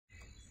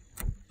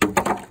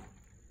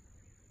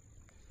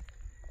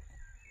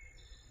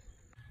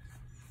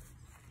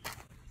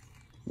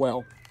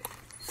Well,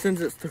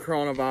 since it's the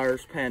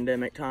coronavirus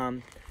pandemic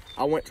time,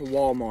 I went to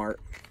Walmart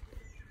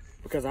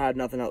because I had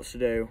nothing else to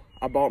do.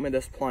 I bought me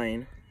this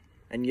plane,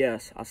 and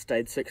yes, I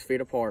stayed 6 feet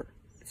apart.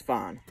 It's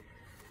fine.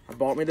 I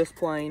bought me this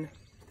plane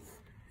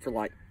for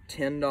like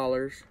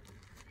 $10.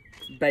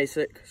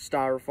 Basic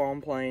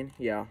styrofoam plane.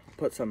 Yeah,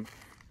 put some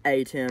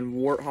A10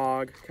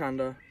 Warthog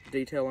kind of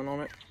detailing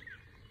on it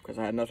because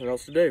I had nothing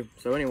else to do.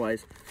 So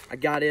anyways, I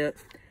got it,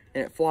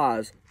 and it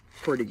flies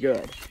pretty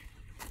good.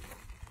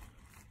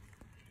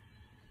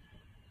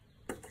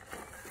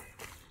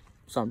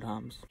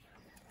 Sometimes.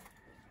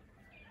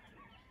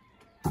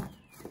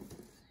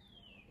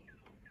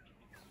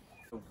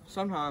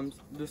 Sometimes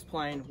this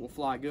plane will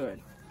fly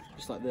good,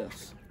 just like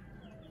this.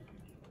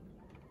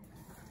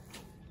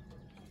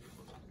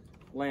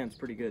 Lands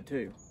pretty good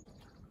too.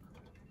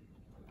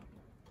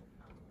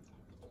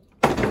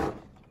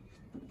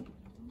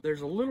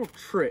 There's a little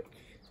trick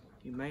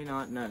you may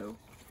not know.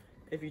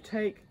 If you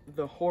take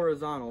the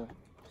horizontal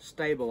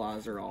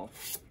stabilizer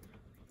off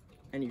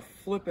and you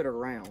flip it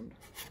around,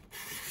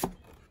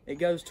 it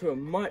goes to a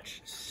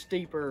much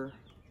steeper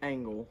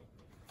angle.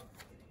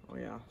 Oh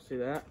yeah, see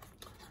that?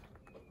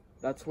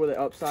 That's with it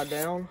upside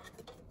down.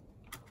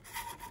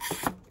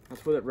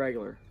 That's with it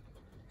regular.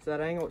 So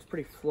that angle is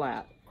pretty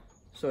flat,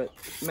 so it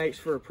makes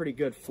for a pretty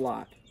good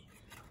flight.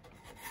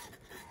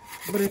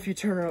 But if you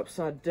turn it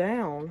upside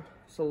down,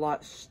 it's a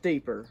lot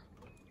steeper.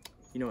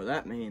 You know what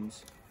that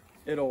means?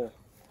 It'll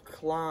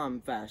climb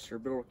faster,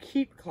 but it'll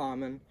keep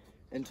climbing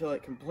until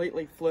it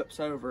completely flips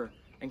over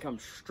and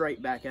comes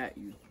straight back at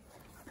you.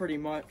 Pretty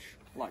much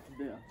like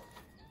this.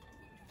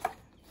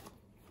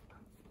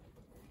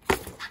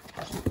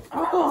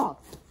 Ah!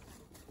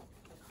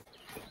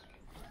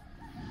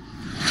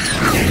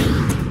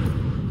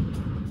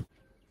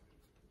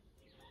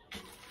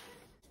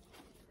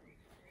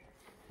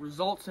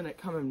 Results in it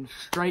coming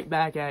straight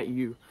back at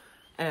you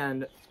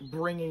and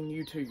bringing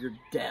you to your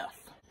death.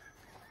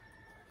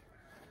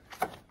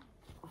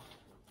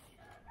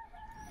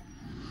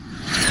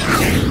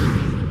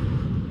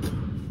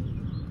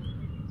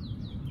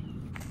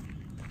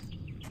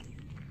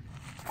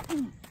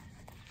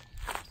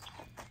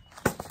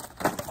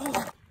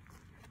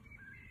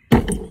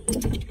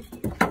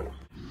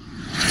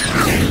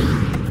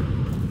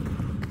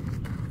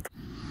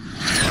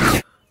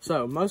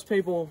 So, most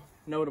people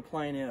know what a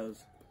plane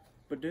is,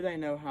 but do they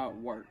know how it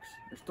works?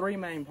 There's 3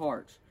 main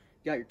parts.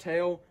 You got your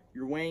tail,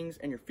 your wings,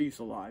 and your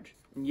fuselage.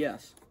 And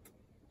yes,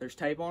 there's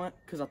tape on it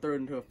because I threw it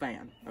into a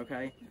fan,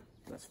 okay?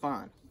 That's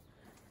fine.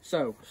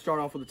 So, start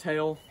off with the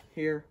tail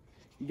here.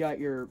 You got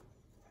your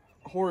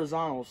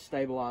horizontal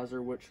stabilizer,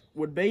 which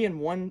would be in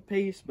one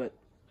piece, but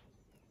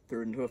threw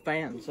it into a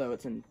fan, so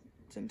it's in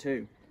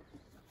 2.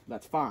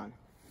 That's fine.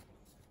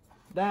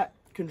 That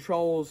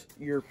controls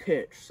your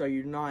pitch, so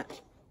you're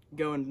not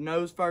going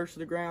nose first to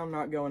the ground,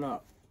 not going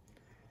up.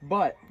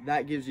 But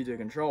that gives you the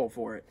control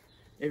for it.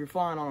 If you're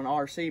flying on an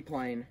RC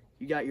plane,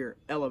 you got your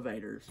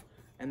elevators,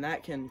 and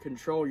that can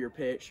control your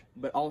pitch,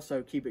 but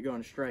also keep it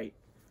going straight.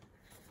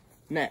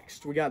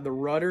 Next, we got the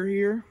rudder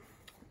here,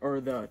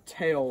 or the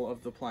tail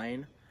of the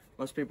plane.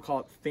 Most people call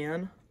it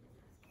fin,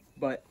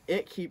 but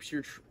it keeps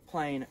your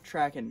plane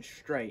tracking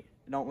straight.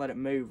 Don't let it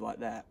move like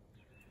that.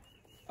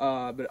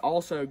 But it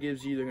also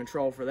gives you the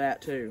control for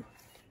that too.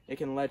 It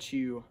can let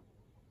you,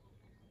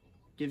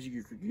 gives you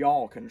your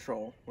yaw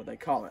control, what they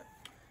call it.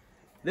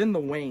 Then the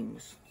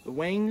wings. The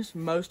wings,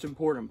 most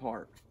important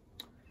part.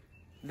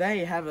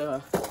 They have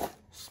a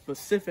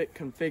specific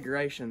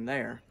configuration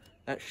there.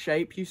 That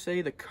shape you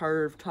see, the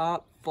curved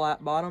top,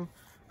 flat bottom,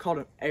 called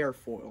an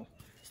airfoil.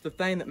 It's the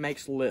thing that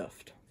makes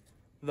lift.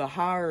 The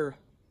higher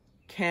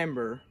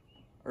camber,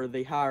 or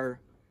the higher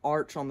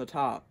arch on the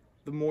top,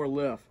 the more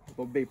lift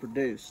will be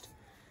produced.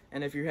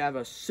 And if you have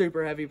a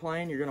super heavy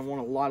plane, you're going to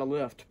want a lot of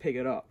lift to pick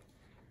it up.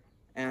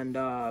 And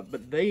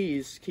but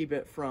these keep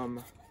it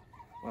from,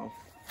 well,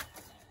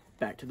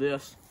 back to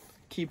this,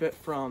 keep it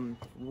from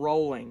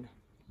rolling,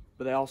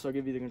 but they also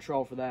give you the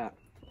control for that.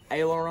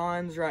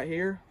 Ailerons right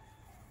here,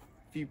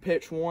 if you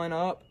pitch one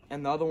up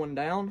and the other one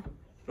down,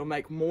 it'll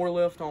make more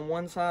lift on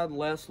one side,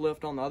 less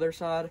lift on the other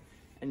side,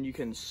 and you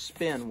can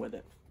spin with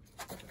it.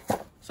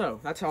 So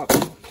that's how a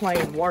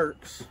plane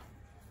works.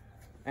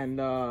 And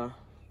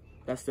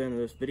that's the end of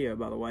this video,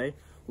 by the way.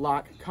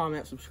 Like,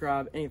 comment,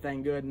 subscribe,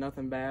 anything good,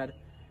 nothing bad,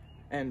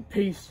 and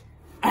peace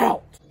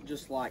out.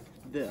 Just like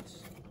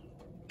this.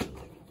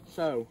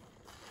 So,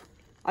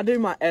 I do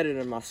my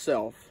editing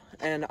myself,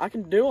 and I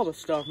can do all the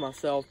stuff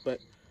myself,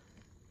 but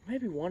you may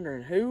be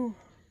wondering who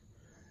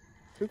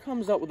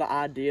comes up with the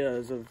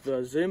ideas of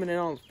zooming in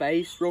on the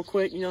face real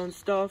quick, you know, and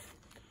stuff,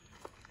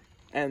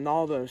 and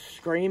all the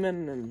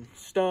screaming and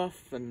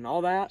stuff and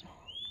all that.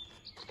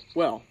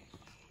 Well,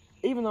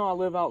 even though I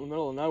live out in the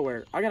middle of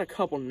nowhere, I got a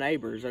couple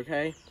neighbors,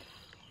 okay?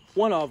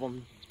 One of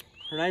them,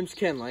 her name's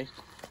Kinley,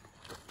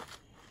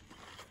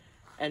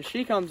 and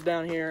she comes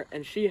down here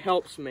and she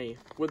helps me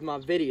with my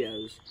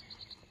videos.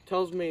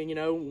 Tells me, you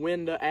know,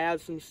 when to add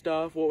some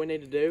stuff, what we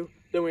need to do.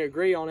 Then we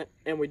agree on it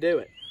and we do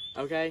it,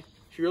 okay?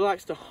 She really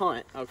likes to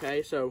hunt,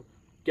 okay? So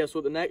guess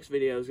what the next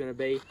video is going to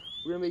be?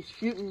 We're going to be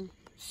shooting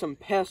some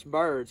pest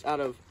birds out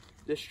of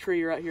this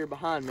tree right here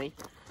behind me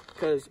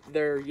because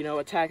they're, you know,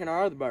 attacking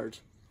our other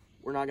birds.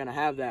 We're not going to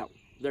have that.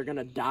 They're going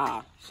to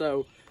die.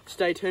 So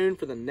stay tuned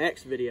for the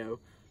next video.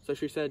 So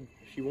she said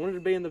she wanted to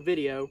be in the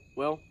video.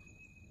 Well,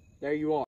 there you are.